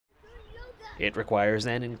It requires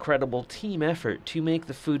an incredible team effort to make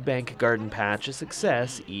the food bank garden patch a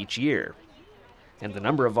success each year. And the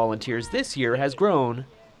number of volunteers this year has grown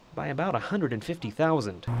by about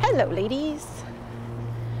 150,000. Hello, ladies.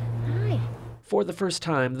 Hi. For the first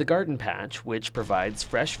time, the garden patch, which provides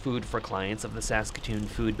fresh food for clients of the Saskatoon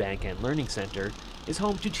Food Bank and Learning Center, is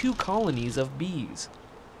home to 2 colonies of bees.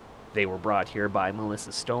 They were brought here by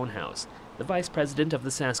Melissa Stonehouse, the vice president of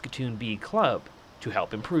the Saskatoon Bee Club, to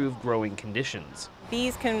help improve growing conditions.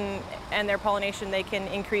 Bees can, and their pollination, they can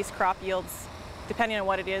increase crop yields, depending on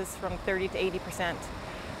what it is, from 30 to 80%.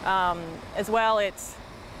 As well, it's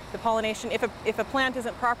the pollination. If a plant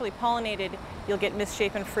isn't properly pollinated, you'll get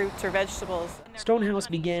misshapen fruits or vegetables. Stonehouse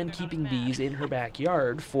began keeping bees in her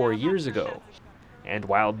backyard 4 years ago. And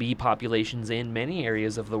while bee populations in many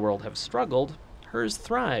areas of the world have struggled, hers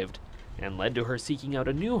thrived and led to her seeking out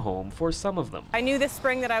a new home for some of them. I knew this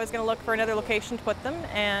spring that I was going to look for another location to put them,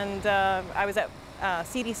 and I was at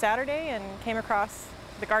CD Saturday and came across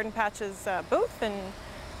the Garden Patch's booth and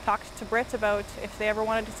talked to Britt about if they ever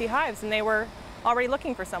wanted to see hives, and they were already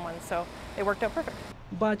looking for someone, so it worked out perfect.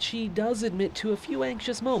 But she does admit to a few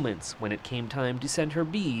anxious moments when it came time to send her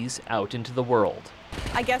bees out into the world.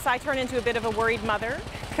 I guess I turned into a bit of a worried mother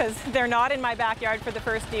because they're not in my backyard for the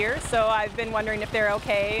first year, so I've been wondering if they're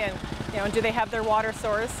okay and, you know, do they have their water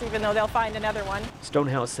source, even though they'll find another one.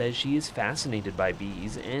 Stonehouse says she is fascinated by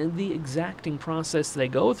bees and the exacting process they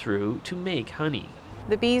go through to make honey.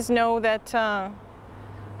 The bees know that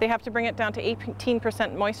they have to bring it down to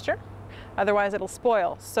 18% moisture, otherwise it'll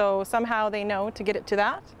spoil. So somehow they know to get it to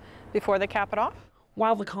that before they cap it off.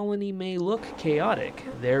 While the colony may look chaotic,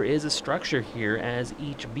 there is a structure here as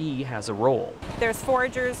each bee has a role. There's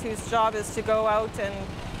foragers whose job is to go out and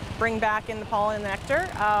bring back in the pollen and nectar.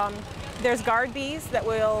 There's guard bees that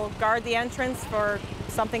will guard the entrance for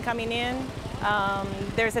something coming in.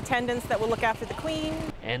 There's attendants that will look after the queen.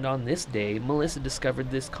 And on this day, Melissa discovered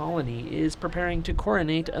this colony is preparing to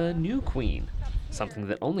coronate a new queen, something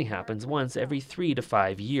that only happens once every 3 to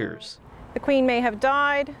 5 years. The queen may have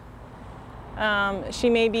died. She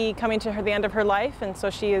may be coming to the end of her life, and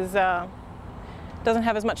so she doesn't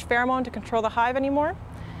have as much pheromone to control the hive anymore.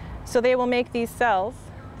 So they will make these cells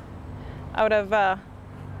out of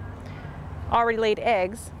already laid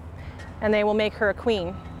eggs, and they will make her a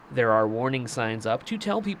queen. There are warning signs up to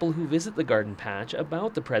tell people who visit the garden patch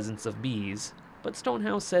about the presence of bees, but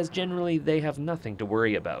Stonehouse says generally they have nothing to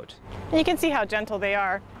worry about. And you can see how gentle they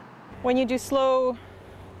are. When you do slow,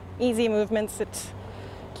 easy movements, it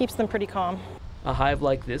keeps them pretty calm. A hive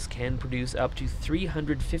like this can produce up to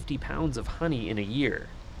 350 pounds of honey in a year.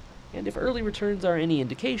 And if early returns are any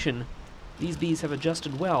indication, these bees have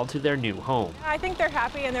adjusted well to their new home. I think they're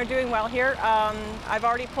happy and they're doing well here. I've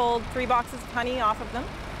already pulled 3 boxes of honey off of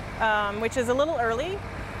them, which is a little early,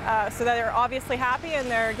 so that they're obviously happy and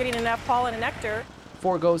they're getting enough pollen and nectar.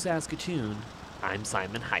 For Go Saskatoon, I'm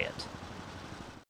Simon Hyatt.